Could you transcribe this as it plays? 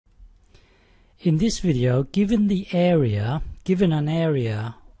In this video, given an area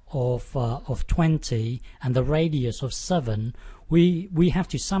of 20 and the radius of 7, we have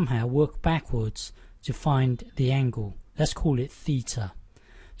to somehow work backwards to find the angle. Let's call it theta.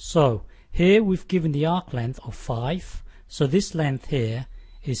 So here we've given the arc length of 5, so this length here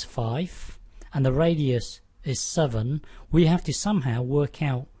is 5 and the radius is 7. We have to somehow work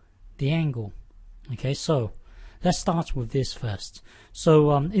out the angle. Okay, so let's start with this first.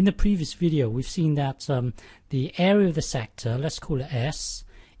 So in the previous video we've seen that the area of the sector, let's call it S,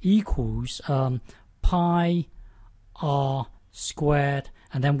 equals pi r squared,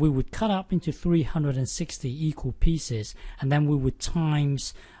 and then we would cut up into 360 equal pieces, and then we would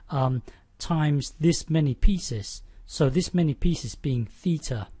times this many pieces, so this many pieces being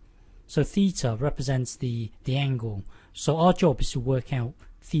theta. So theta represents the angle, so our job is to work out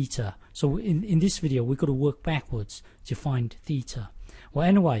theta. So in this video we've got to work backwards to find theta. Well,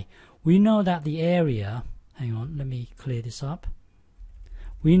 anyway, we know that the area, hang on, let me clear this up.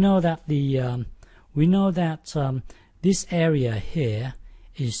 We know that this area here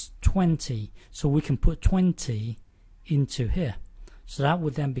is 20, so we can put 20 into here. So that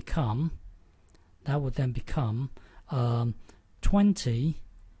would then become 20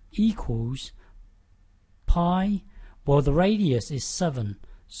 equals pi. Well, the radius is 7,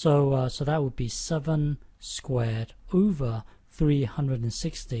 so that would be 7 squared over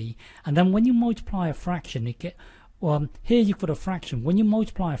 360. And then when you multiply a fraction, it get here you've got a fraction. When you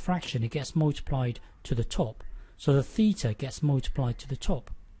multiply a fraction, it gets multiplied to the top. So the theta gets multiplied to the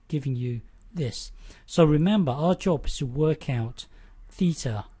top, giving you this. So remember, our job is to work out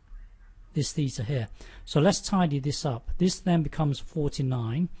theta, this theta here. So let's tidy this up. This then becomes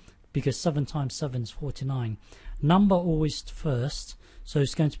 49, because 7 times 7 is 49. Number always first, so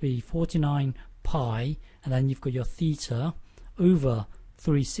it's going to be 49 pi, and then you've got your theta over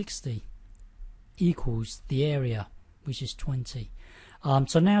 360 equals the area, which is 20.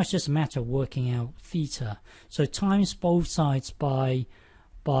 So now it's just a matter of working out theta. So times both sides by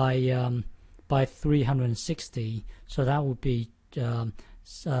 360. So that would be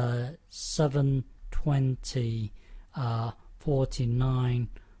 720 49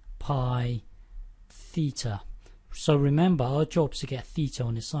 pi theta. So remember, our job is to get theta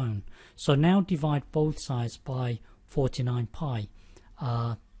on its own. So now divide both sides by 49 pi.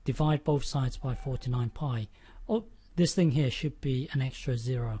 Divide both sides by 49 pi. Oh, this thing here should be an extra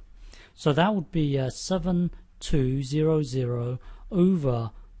 0. So that would be 7200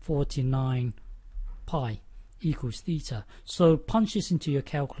 over 49 pi equals theta. So punch this into your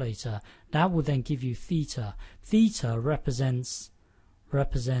calculator. That will then give you theta. Theta represents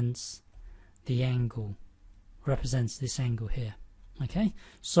the angle, represents this angle here. Okay,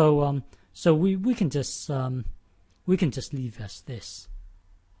 so we can just leave as this.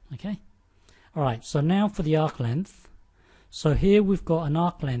 Okay. Alright, so now for the arc length. So here we've got an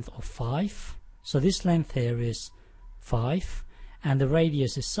arc length of 5. So this length here is 5, and the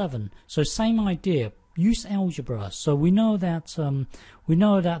radius is 7. So same idea. Use algebra. So we know that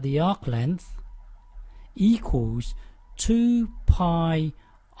the arc length equals 2 pi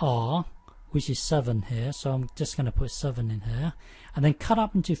r, which is 7 here. So I'm just going to put 7 in here, and then cut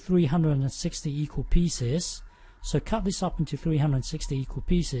up into 360 equal pieces. So cut this up into 360 equal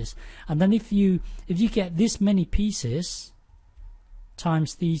pieces, and then if you get this many pieces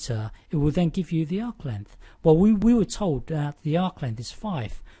times theta, it will then give you the arc length. Well, we were told that the arc length is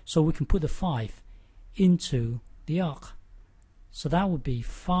 5, so we can put the 5 into the arc. So that would be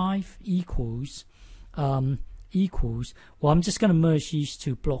 5 equals well, I'm just going to merge these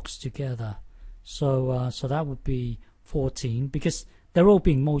two blocks together. So that would be 14, because they're all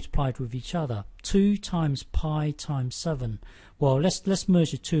being multiplied with each other. 2 times pi times 7. Well, let's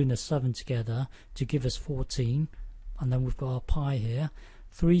merge the 2 and the 7 together to give us 14. And then we've got our pi here,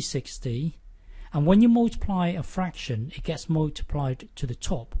 360. And when you multiply a fraction, it gets multiplied to the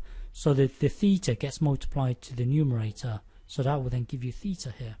top. So the theta gets multiplied to the numerator. So that will then give you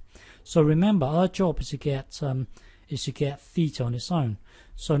theta here. So remember, our job is to get theta on its own.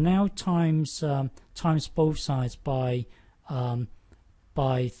 So now times both sides by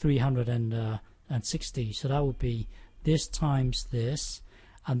 360. So that would be this times this,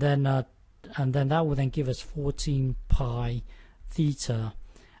 and then that will then give us 14 pi theta.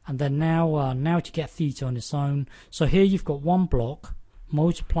 And then now to get theta on its own, so here you've got one block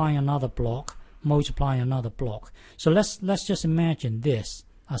multiplying another block multiplying another block. So let's just imagine this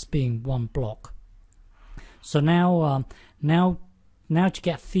as being one block. So now to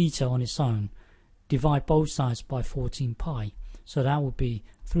get theta on its own, divide both sides by 14 pi. So that would be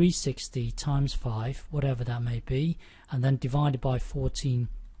 360 times 5, whatever that may be, and then divided by 14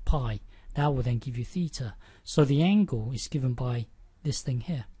 pi. that will then give you theta. So the angle is given by this thing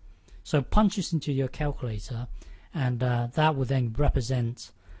here. So punch this into your calculator, and that will then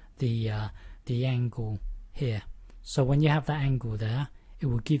represent the angle here. So when you have that angle there, it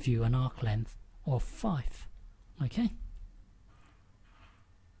will give you an arc length of 5. Okay.